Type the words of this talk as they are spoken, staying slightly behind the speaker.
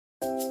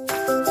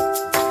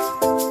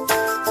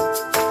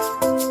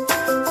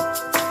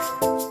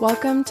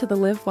Welcome to the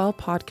Live Well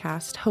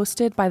podcast,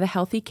 hosted by the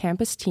Healthy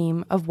Campus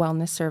team of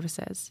Wellness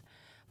Services.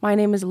 My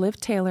name is Liv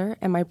Taylor,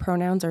 and my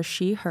pronouns are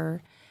she,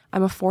 her.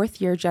 I'm a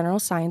fourth-year general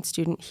science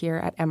student here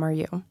at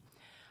MRU.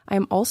 I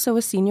am also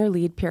a senior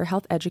lead peer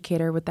health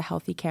educator with the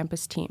Healthy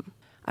Campus team.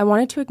 I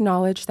wanted to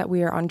acknowledge that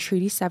we are on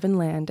Treaty 7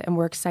 land, and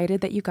we're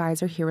excited that you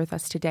guys are here with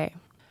us today.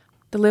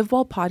 The Live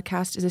Well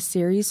podcast is a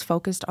series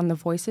focused on the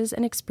voices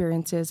and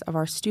experiences of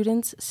our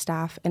students,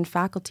 staff, and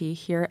faculty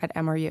here at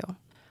MRU.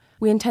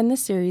 We intend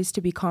this series to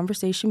be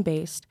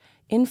conversation-based,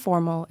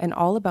 informal, and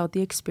all about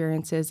the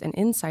experiences and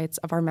insights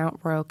of our Mount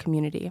Royal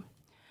community.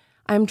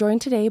 I am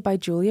joined today by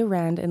Julia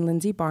Rand and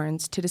Lindsay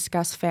Barnes to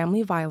discuss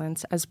family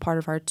violence as part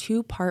of our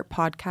two-part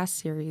podcast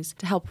series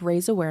to help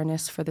raise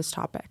awareness for this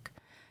topic.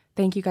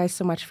 Thank you guys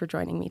so much for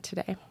joining me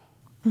today.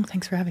 Well,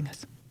 thanks for having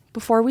us.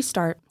 Before we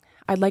start,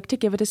 I'd like to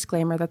give a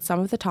disclaimer that some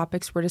of the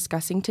topics we're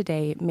discussing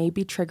today may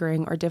be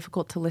triggering or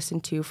difficult to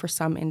listen to for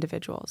some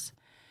individuals.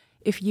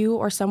 If you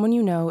or someone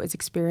you know is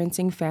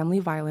experiencing family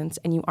violence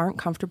and you aren't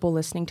comfortable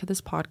listening to this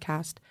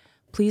podcast,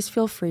 please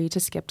feel free to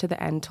skip to the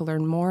end to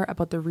learn more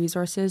about the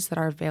resources that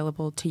are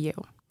available to you.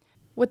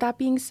 With that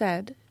being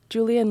said,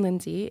 Julia and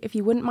Lindsay, if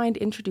you wouldn't mind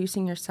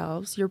introducing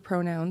yourselves, your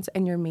pronouns,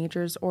 and your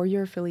majors or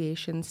your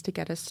affiliations to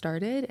get us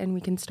started, and we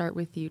can start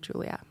with you,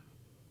 Julia.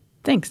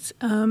 Thanks.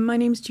 My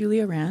name's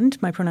Julia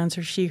Rand. My pronouns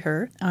are she,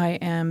 her. I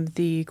am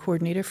the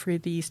coordinator for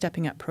the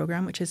Stepping Up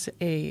program, which is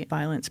a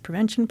violence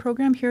prevention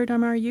program here at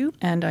MRU.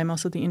 And I'm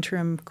also the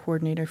interim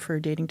coordinator for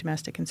dating,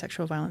 domestic, and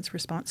sexual violence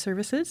response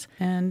services.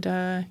 And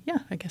I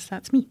guess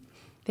that's me.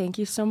 Thank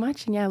you so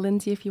much. And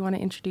Lindsay, if you want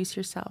to introduce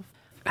yourself.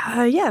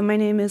 My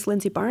name is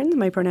Lindsay Barnes.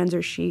 My pronouns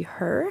are she,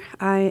 her.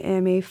 I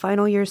am a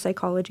final year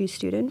psychology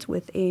student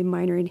with a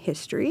minor in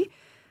history.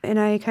 And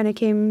I kind of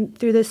came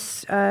through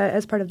this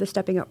as part of the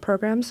Stepping Up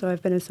program, so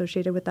I've been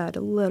associated with that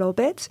a little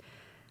bit.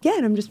 Yeah,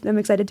 and I'm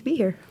excited to be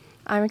here.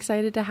 I'm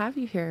excited to have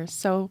you here.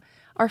 So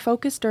our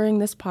focus during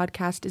this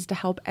podcast is to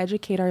help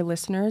educate our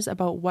listeners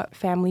about what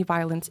family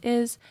violence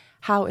is,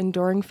 how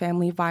enduring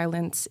family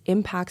violence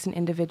impacts an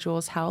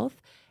individual's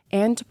health,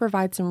 and to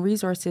provide some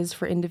resources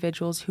for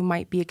individuals who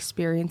might be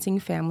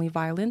experiencing family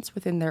violence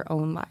within their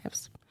own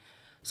lives.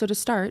 So to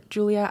start,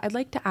 Julia, I'd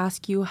like to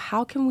ask you,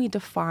 how can we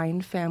define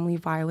family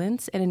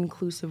violence in an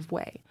inclusive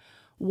way?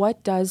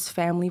 What does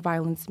family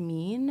violence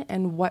mean,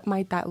 and what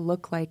might that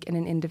look like in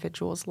an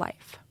individual's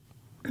life?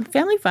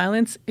 Family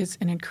violence is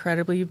an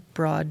incredibly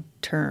broad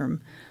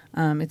term.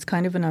 It's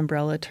kind of an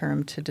umbrella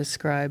term to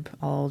describe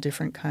all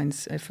different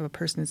kinds, if a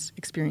person is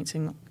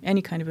experiencing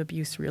any kind of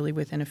abuse really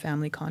within a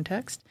family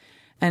context.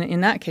 And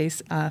in that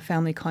case,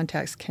 family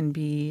context can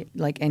be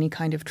like any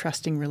kind of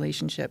trusting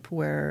relationship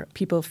where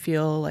people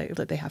feel like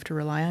that they have to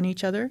rely on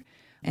each other.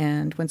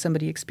 And when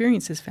somebody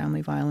experiences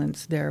family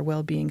violence, their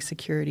well-being,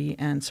 security,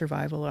 and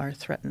survival are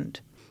threatened.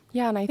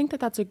 Yeah, and I think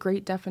that that's a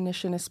great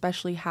definition,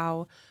 especially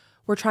how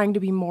we're trying to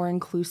be more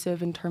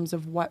inclusive in terms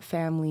of what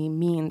family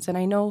means. And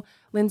I know,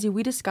 Lindsay,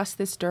 we discussed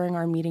this during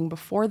our meeting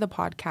before the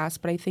podcast,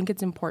 but I think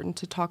it's important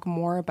to talk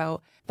more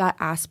about that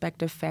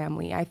aspect of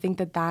family. I think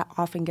that that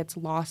often gets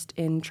lost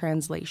in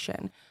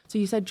translation. So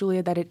you said,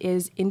 Julia, that it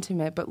is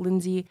intimate, but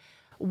Lindsay,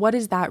 what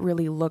does that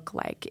really look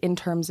like in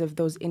terms of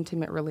those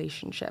intimate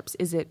relationships?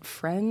 Is it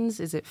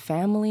friends? Is it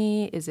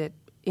family? Is it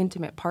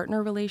intimate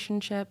partner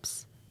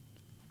relationships?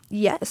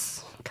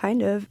 Yes,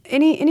 kind of.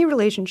 Any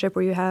relationship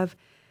where you have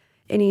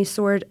any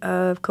sort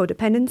of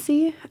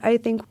codependency, I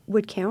think,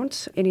 would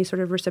count. Any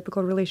sort of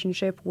reciprocal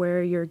relationship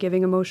where you're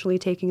giving emotionally,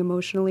 taking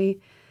emotionally.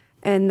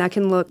 And that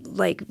can look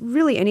like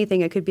really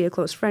anything. It could be a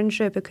close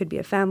friendship. It could be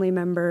a family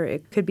member.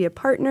 It could be a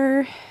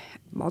partner,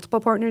 multiple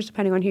partners,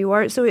 depending on who you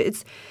are. So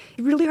it's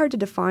really hard to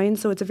define.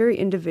 So it's a very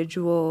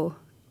individual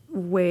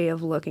way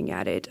of looking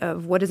at it,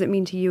 of what does it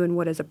mean to you and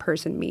what does a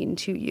person mean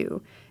to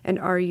you? And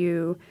are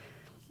you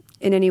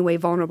in any way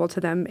vulnerable to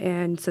them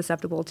and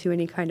susceptible to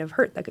any kind of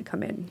hurt that could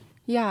come in?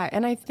 Yeah,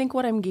 and I think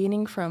what I'm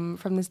gaining from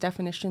this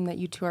definition that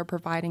you two are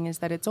providing is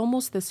that it's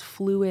almost this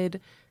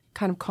fluid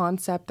kind of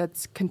concept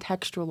that's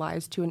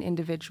contextualized to an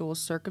individual's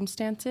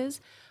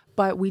circumstances,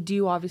 but we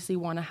do obviously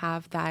want to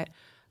have that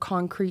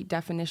concrete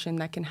definition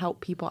that can help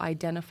people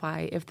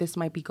identify if this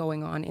might be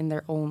going on in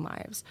their own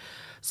lives.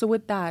 So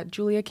with that,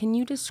 Julia, can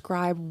you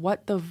describe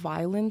what the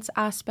violence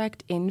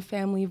aspect in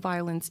family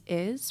violence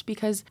is?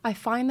 Because I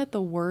find that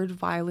the word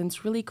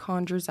violence really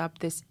conjures up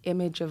this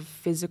image of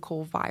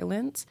physical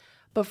violence.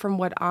 But from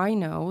what I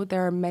know,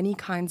 there are many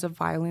kinds of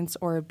violence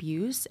or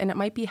abuse, and it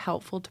might be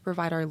helpful to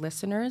provide our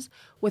listeners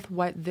with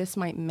what this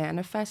might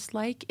manifest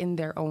like in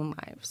their own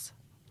lives.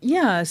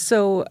 Yeah,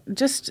 so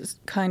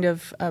just kind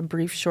of a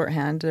brief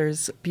shorthand,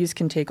 abuse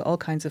can take all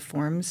kinds of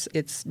forms.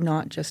 It's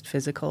not just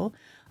physical.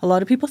 A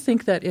lot of people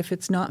think that if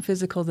it's not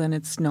physical, then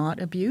it's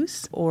not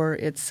abuse or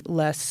it's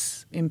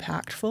less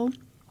impactful,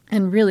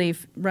 and really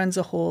runs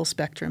a whole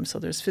spectrum. So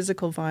there's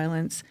physical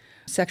violence,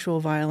 sexual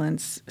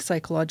violence,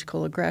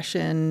 psychological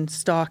aggression,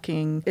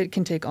 stalking. It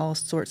can take all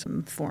sorts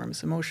of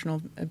forms,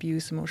 emotional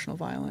abuse, emotional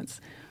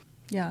violence.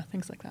 Yeah,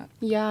 things like that.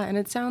 Yeah, and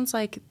it sounds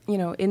like,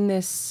 in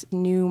this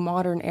new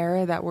modern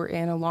era that we're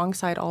in,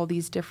 alongside all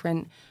these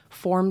different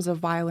forms of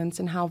violence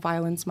and how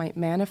violence might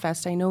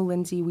manifest, I know,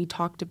 Lindsay, we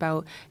talked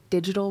about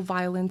digital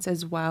violence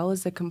as well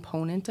as a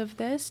component of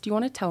this. Do you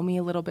want to tell me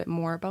a little bit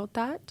more about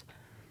that?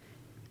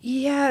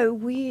 Yeah,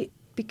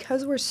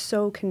 because we're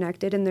so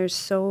connected and there's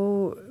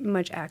so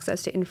much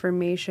access to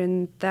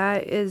information,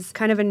 that is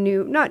kind of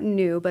not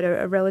new, but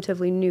a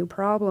relatively new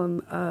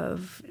problem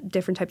of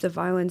different types of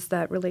violence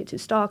that relate to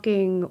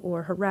stalking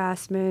or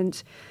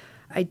harassment.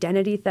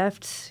 Identity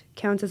theft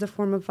counts as a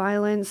form of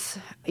violence.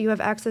 You have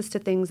access to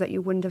things that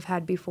you wouldn't have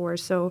had before.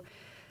 So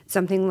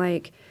something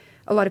like,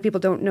 a lot of people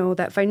don't know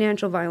that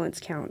financial violence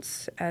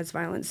counts as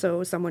violence.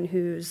 So someone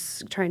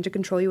who's trying to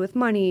control you with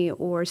money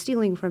or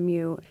stealing from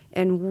you.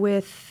 And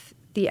with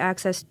the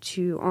access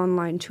to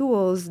online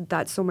tools,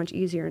 that's so much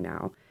easier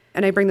now.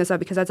 And I bring this up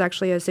because that's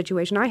actually a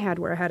situation I had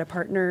where I had a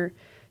partner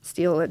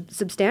steal a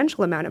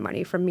substantial amount of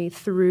money from me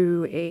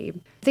through I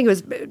think it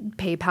was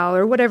PayPal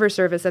or whatever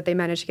service that they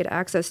managed to get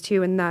access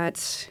to, and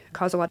that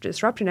caused a lot of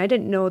disruption. I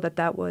didn't know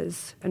that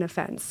was an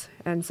offense.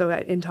 And so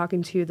in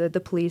talking to the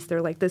police,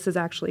 they're like, this is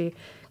actually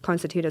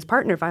constituted as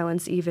partner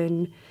violence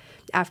even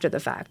after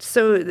the fact.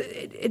 So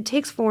it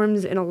takes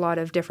forms in a lot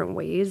of different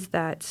ways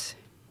that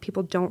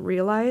people don't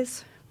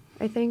realize,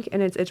 I think,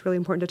 and it's really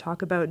important to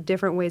talk about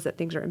different ways that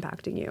things are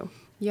impacting you.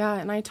 Yeah,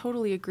 and I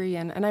totally agree.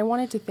 And I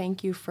wanted to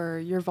thank you for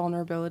your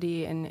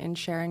vulnerability and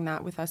sharing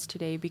that with us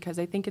today, because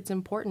I think it's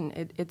important.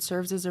 It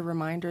serves as a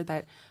reminder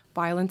that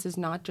violence is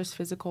not just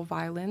physical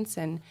violence.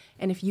 And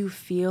if you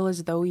feel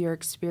as though you're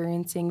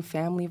experiencing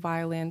family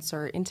violence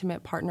or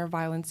intimate partner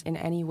violence in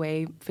any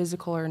way,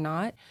 physical or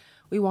not,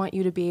 we want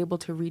you to be able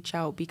to reach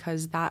out,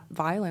 because that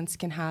violence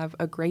can have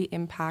a great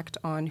impact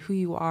on who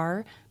you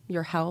are,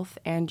 your health,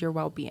 and your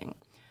well-being.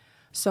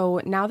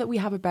 So now that we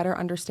have a better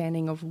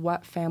understanding of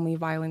what family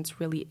violence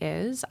really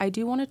is, I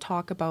do want to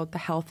talk about the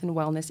health and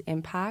wellness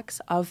impacts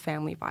of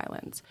family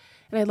violence.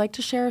 And I'd like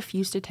to share a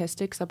few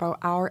statistics about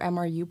our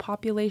MRU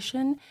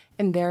population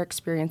and their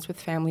experience with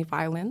family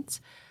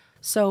violence.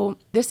 So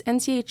this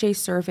NCHA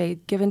survey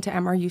given to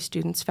MRU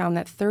students found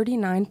that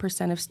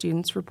 39% of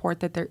students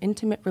report that their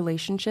intimate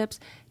relationships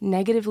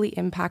negatively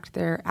impact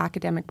their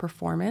academic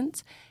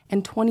performance,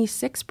 and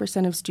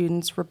 26% of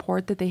students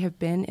report that they have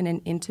been in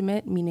an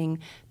intimate, meaning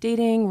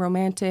dating,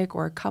 romantic,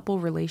 or couple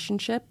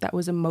relationship that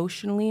was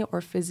emotionally or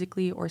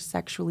physically or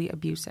sexually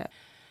abusive.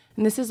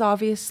 And this is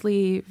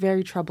obviously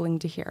very troubling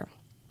to hear,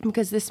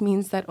 because this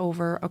means that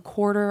over a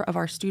quarter of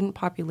our student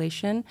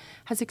population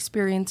has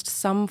experienced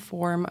some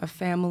form of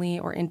family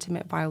or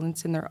intimate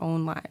violence in their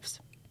own lives.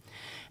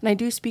 And I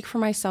do speak for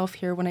myself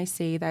here when I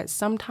say that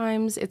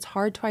sometimes it's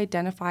hard to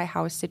identify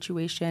how a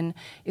situation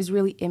is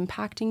really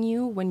impacting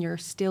you when you're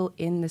still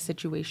in the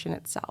situation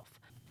itself.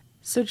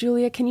 So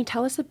Julia, can you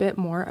tell us a bit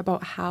more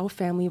about how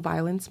family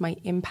violence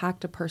might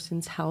impact a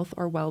person's health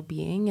or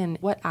well-being, and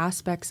what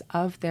aspects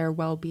of their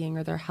well-being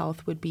or their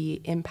health would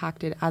be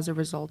impacted as a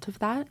result of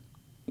that?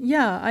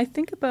 Yeah, I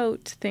think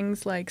about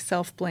things like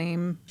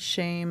self-blame,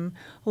 shame.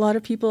 A lot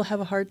of people have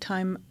a hard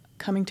time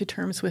coming to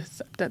terms with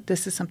that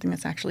this is something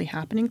that's actually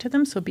happening to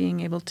them. So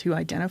being able to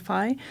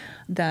identify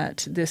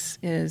that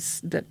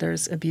that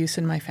there's abuse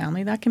in my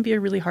family, that can be a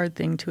really hard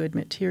thing to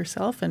admit to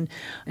yourself, and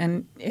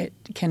it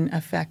can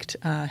affect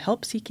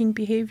help-seeking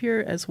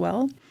behavior as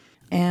well.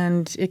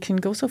 And it can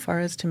go so far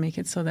as to make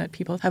it so that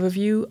people have a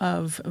view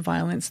of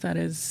violence that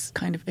is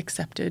kind of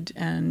accepted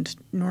and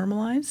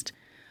normalized.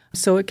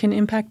 So it can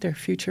impact their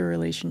future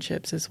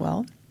relationships as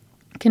well.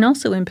 It can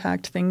also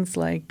impact things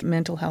like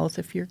mental health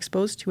if you're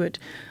exposed to it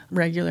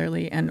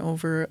regularly and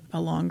over a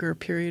longer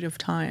period of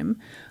time.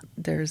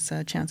 There's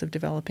a chance of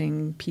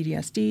developing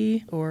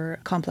PTSD or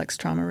complex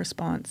trauma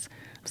response.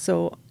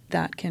 So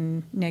that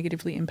can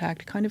negatively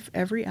impact kind of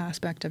every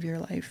aspect of your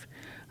life.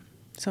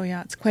 So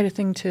yeah, it's quite a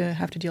thing to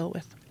have to deal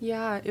with.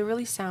 Yeah, it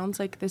really sounds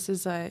like this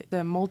is the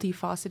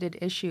multifaceted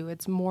issue.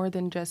 It's more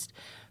than just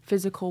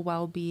physical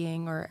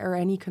well-being or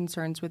any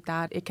concerns with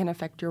that. It can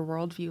affect your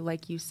worldview,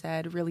 like you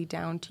said, really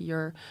down to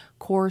your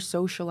core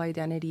social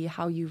identity,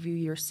 how you view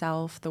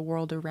yourself, the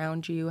world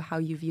around you, how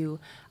you view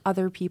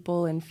other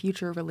people and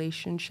future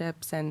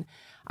relationships. And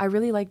I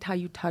really liked how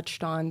you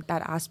touched on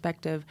that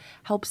aspect of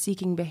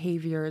help-seeking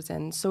behaviors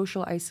and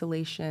social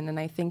isolation. And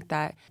I think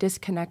that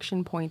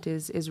disconnection point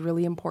is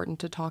really important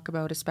to talk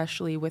about,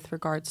 especially with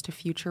regards to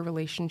future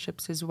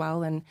relationships as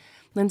well. And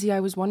Lindsay, I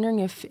was wondering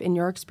if, in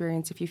your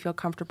experience, if you feel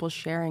comfortable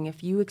sharing,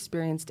 if you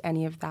experienced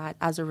any of that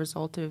as a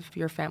result of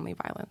your family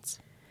violence.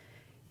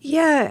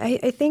 Yeah,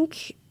 I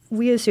think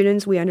we as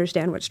students, we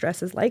understand what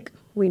stress is like.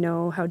 We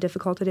know how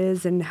difficult it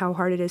is and how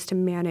hard it is to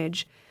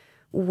manage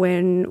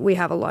when we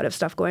have a lot of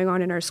stuff going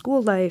on in our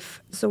school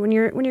life. So when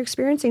you're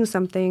experiencing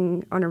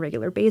something on a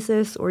regular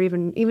basis, or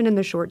even in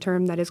the short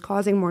term that is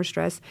causing more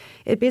stress,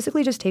 it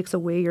basically just takes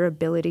away your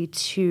ability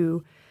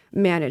to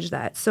manage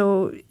that.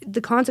 So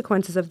the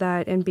consequences of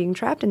that and being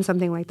trapped in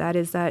something like that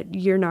is that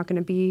you're not going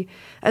to be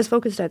as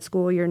focused at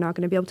school. You're not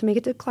going to be able to make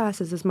it to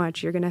classes as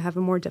much. You're going to have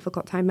a more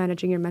difficult time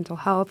managing your mental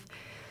health.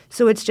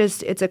 So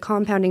it's a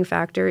compounding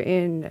factor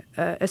in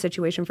a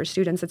situation for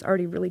students that's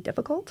already really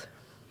difficult.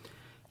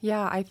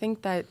 Yeah, I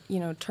think that,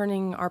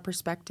 turning our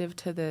perspective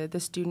to the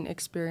student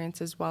experience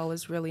as well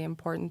is really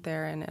important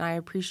there. And I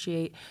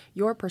appreciate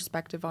your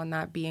perspective on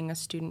that, being a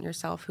student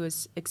yourself who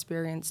has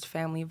experienced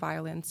family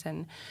violence.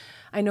 And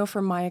I know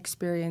from my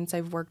experience,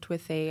 I've worked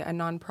with a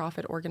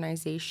nonprofit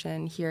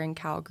organization here in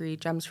Calgary,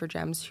 Gems for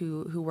Gems,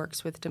 who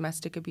works with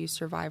domestic abuse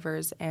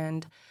survivors.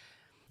 And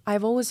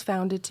I've always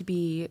found it to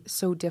be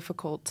so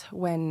difficult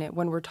when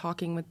we're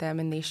talking with them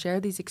and they share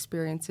these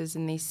experiences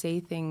and they say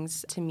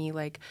things to me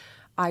like,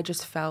 I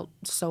just felt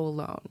so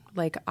alone.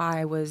 Like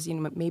I was,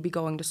 maybe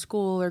going to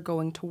school or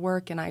going to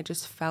work, and I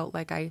just felt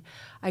like I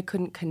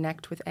couldn't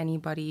connect with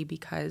anybody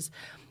because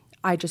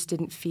I just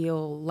didn't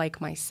feel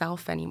like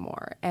myself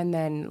anymore. And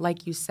then,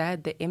 like you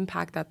said, the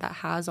impact that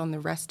has on the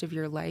rest of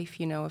your life,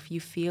 if you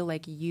feel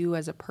like you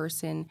as a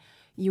person,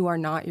 you are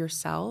not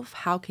yourself,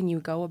 how can you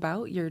go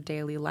about your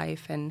daily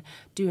life and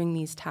doing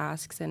these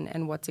tasks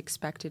and what's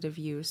expected of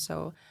you?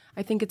 So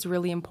I think it's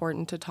really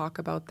important to talk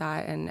about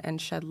that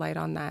and shed light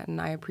on that.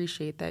 And I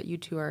appreciate that you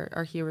two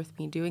are here with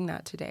me doing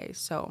that today.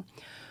 So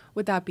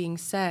with that being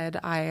said,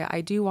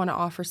 I do want to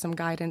offer some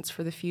guidance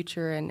for the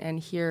future and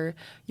hear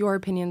your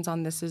opinions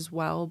on this as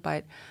well.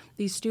 But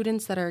these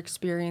students that are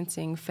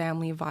experiencing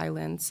family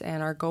violence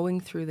and are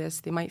going through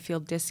this, they might feel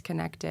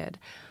disconnected.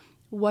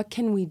 What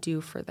can we do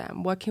for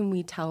them? What can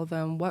we tell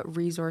them? What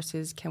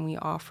resources can we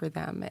offer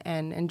them?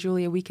 And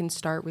Julia, we can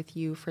start with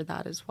you for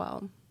that as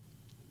well.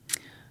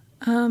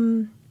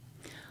 There's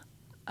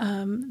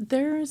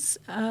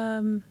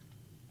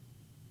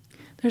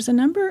a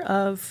number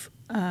of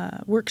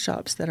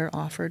workshops that are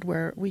offered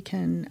where we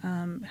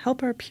can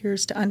help our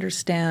peers to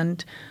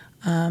understand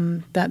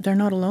that they're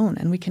not alone,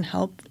 and we can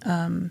help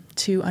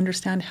to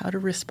understand how to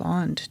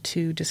respond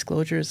to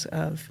disclosures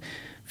of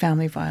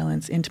family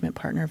violence, intimate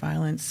partner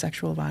violence,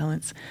 sexual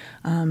violence.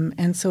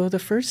 And so the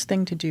first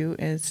thing to do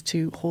is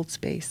to hold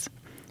space.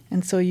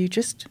 And so you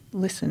just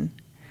listen.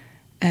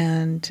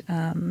 And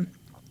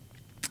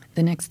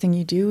the next thing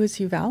you do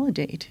is you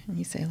validate. And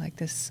you say like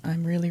this,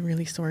 I'm really,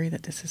 really sorry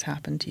that this has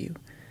happened to you.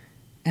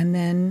 And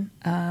then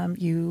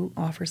you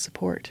offer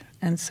support.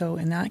 And so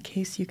in that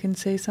case, you can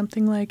say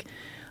something like,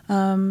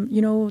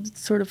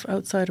 sort of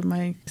outside of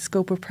my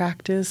scope of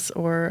practice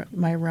or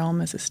my realm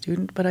as a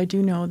student, but I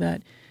do know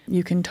that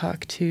you can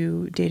talk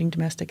to Dating,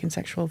 Domestic and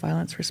Sexual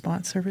Violence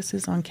Response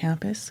Services on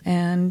campus,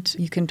 and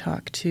you can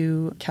talk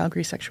to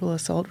Calgary Sexual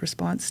Assault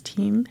Response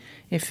Team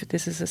if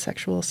this is a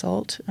sexual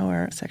assault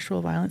or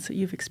sexual violence that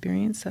you've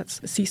experienced.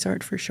 That's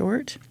CSART for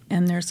short.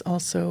 And there's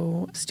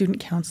also student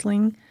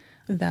counseling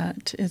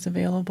that is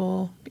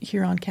available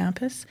here on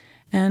campus.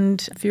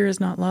 And Fear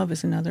is Not Love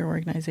is another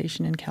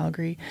organization in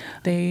Calgary.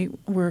 They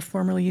were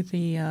formerly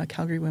the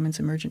Calgary Women's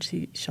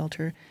Emergency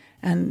Shelter,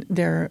 and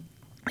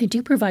they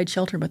do provide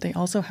shelter, but they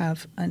also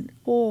have an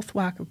whole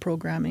thwack of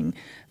programming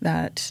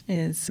that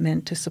is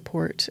meant to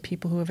support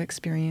people who have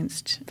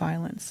experienced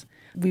violence.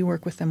 We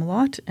work with them a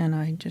lot, and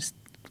I just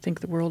think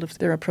the world of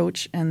their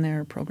approach and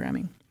their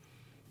programming.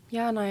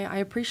 Yeah, and I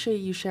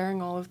appreciate you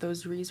sharing all of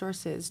those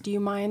resources. Do you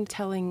mind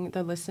telling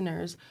the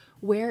listeners,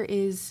 where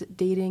is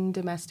Dating,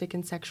 Domestic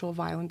and Sexual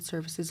Violence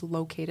Services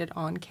located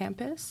on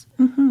campus?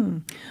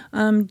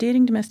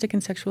 Dating, Domestic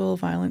and Sexual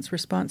Violence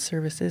Response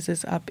Services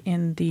is up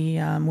in the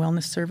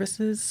Wellness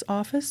Services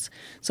office.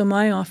 So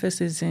my office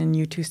is in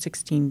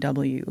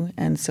U216W,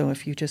 and so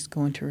if you just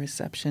go into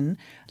reception,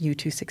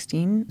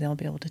 U216, they'll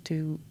be able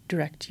to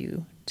direct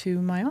you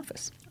to my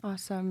office.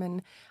 Awesome.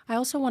 And I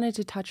also wanted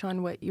to touch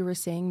on what you were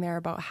saying there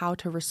about how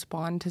to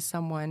respond to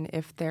someone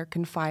if they're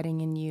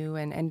confiding in you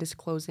and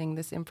disclosing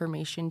this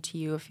information to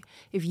you.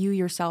 If you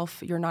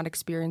yourself, you're not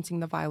experiencing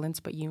the violence,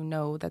 but you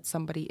know that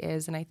somebody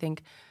is. And I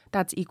think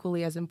that's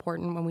equally as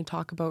important when we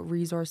talk about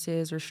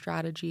resources or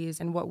strategies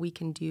and what we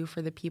can do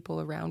for the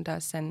people around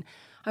us. And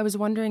I was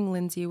wondering,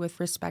 Lindsay, with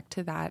respect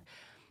to that,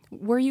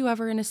 were you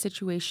ever in a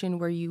situation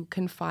where you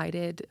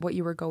confided what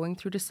you were going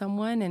through to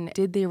someone, and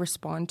did they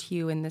respond to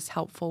you in this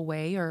helpful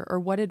way? Or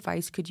what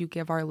advice could you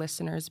give our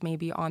listeners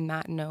maybe on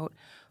that note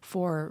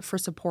for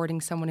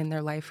supporting someone in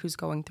their life who's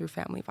going through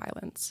family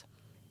violence?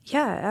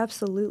 Yeah,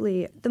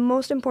 absolutely. The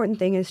most important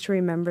thing is to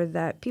remember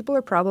that people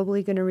are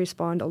probably going to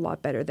respond a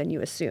lot better than you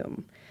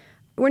assume.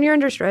 When you're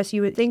under stress,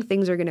 you would think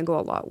things are going to go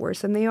a lot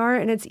worse than they are,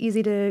 and it's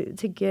easy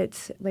to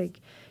get, like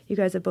you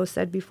guys have both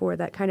said before,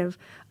 that kind of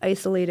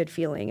isolated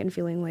feeling and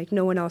feeling like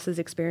no one else is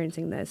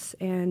experiencing this.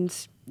 And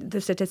the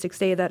statistics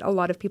say that a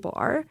lot of people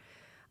are.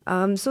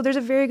 So there's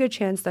a very good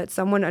chance that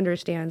someone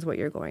understands what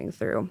you're going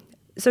through.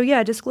 So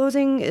yeah,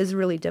 disclosing is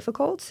really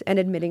difficult, and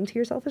admitting to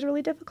yourself is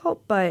really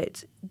difficult,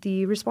 but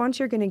the response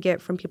you're going to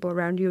get from people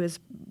around you is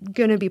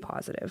going to be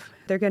positive.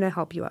 They're going to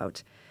help you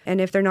out.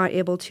 And if they're not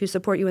able to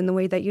support you in the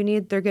way that you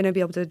need, they're going to be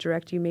able to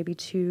direct you maybe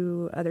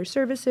to other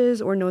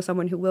services or know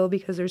someone who will,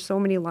 because there's so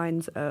many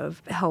lines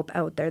of help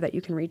out there that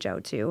you can reach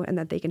out to and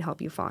that they can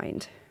help you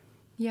find.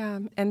 Yeah,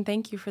 and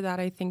thank you for that.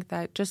 I think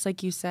that just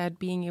like you said,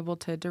 being able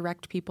to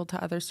direct people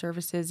to other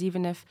services,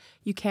 even if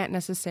you can't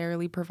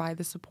necessarily provide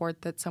the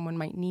support that someone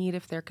might need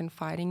if they're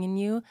confiding in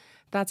you,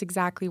 that's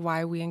exactly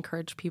why we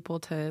encourage people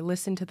to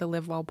listen to the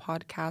Live Well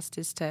podcast,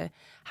 is to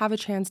have a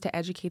chance to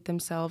educate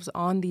themselves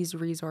on these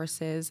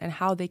resources and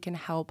how they can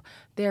help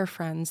their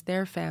friends,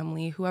 their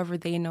family, whoever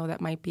they know that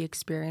might be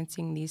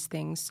experiencing these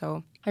things.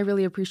 So I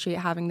really appreciate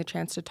having the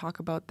chance to talk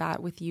about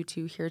that with you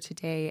two here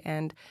today.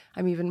 And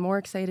I'm even more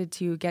excited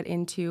to get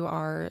into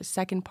our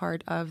second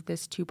part of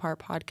this 2-part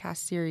podcast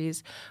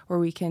series, where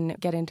we can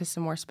get into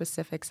some more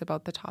specifics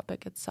about the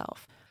topic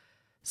itself.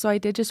 So I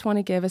did just want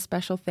to give a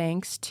special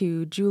thanks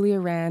to Julia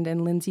Rand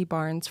and Lindsay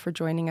Barnes for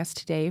joining us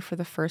today for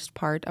the first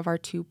part of our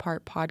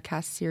 2-part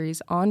podcast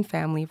series on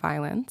family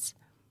violence.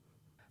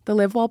 The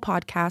Live Well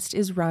podcast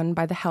is run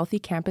by the Healthy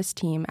Campus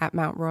team at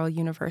Mount Royal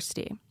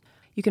University.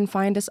 You can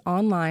find us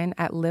online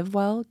at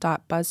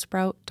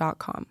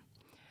livewell.buzzsprout.com.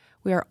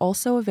 We are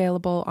also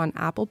available on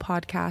Apple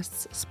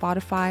Podcasts,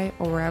 Spotify,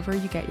 or wherever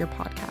you get your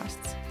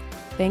podcasts.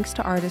 Thanks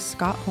to artist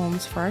Scott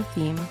Holmes for our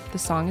theme. The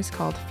song is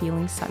called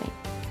Feeling Sunny.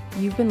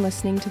 You've been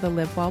listening to the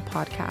Live Well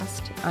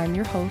podcast. I'm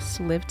your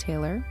host, Liv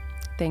Taylor.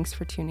 Thanks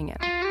for tuning in.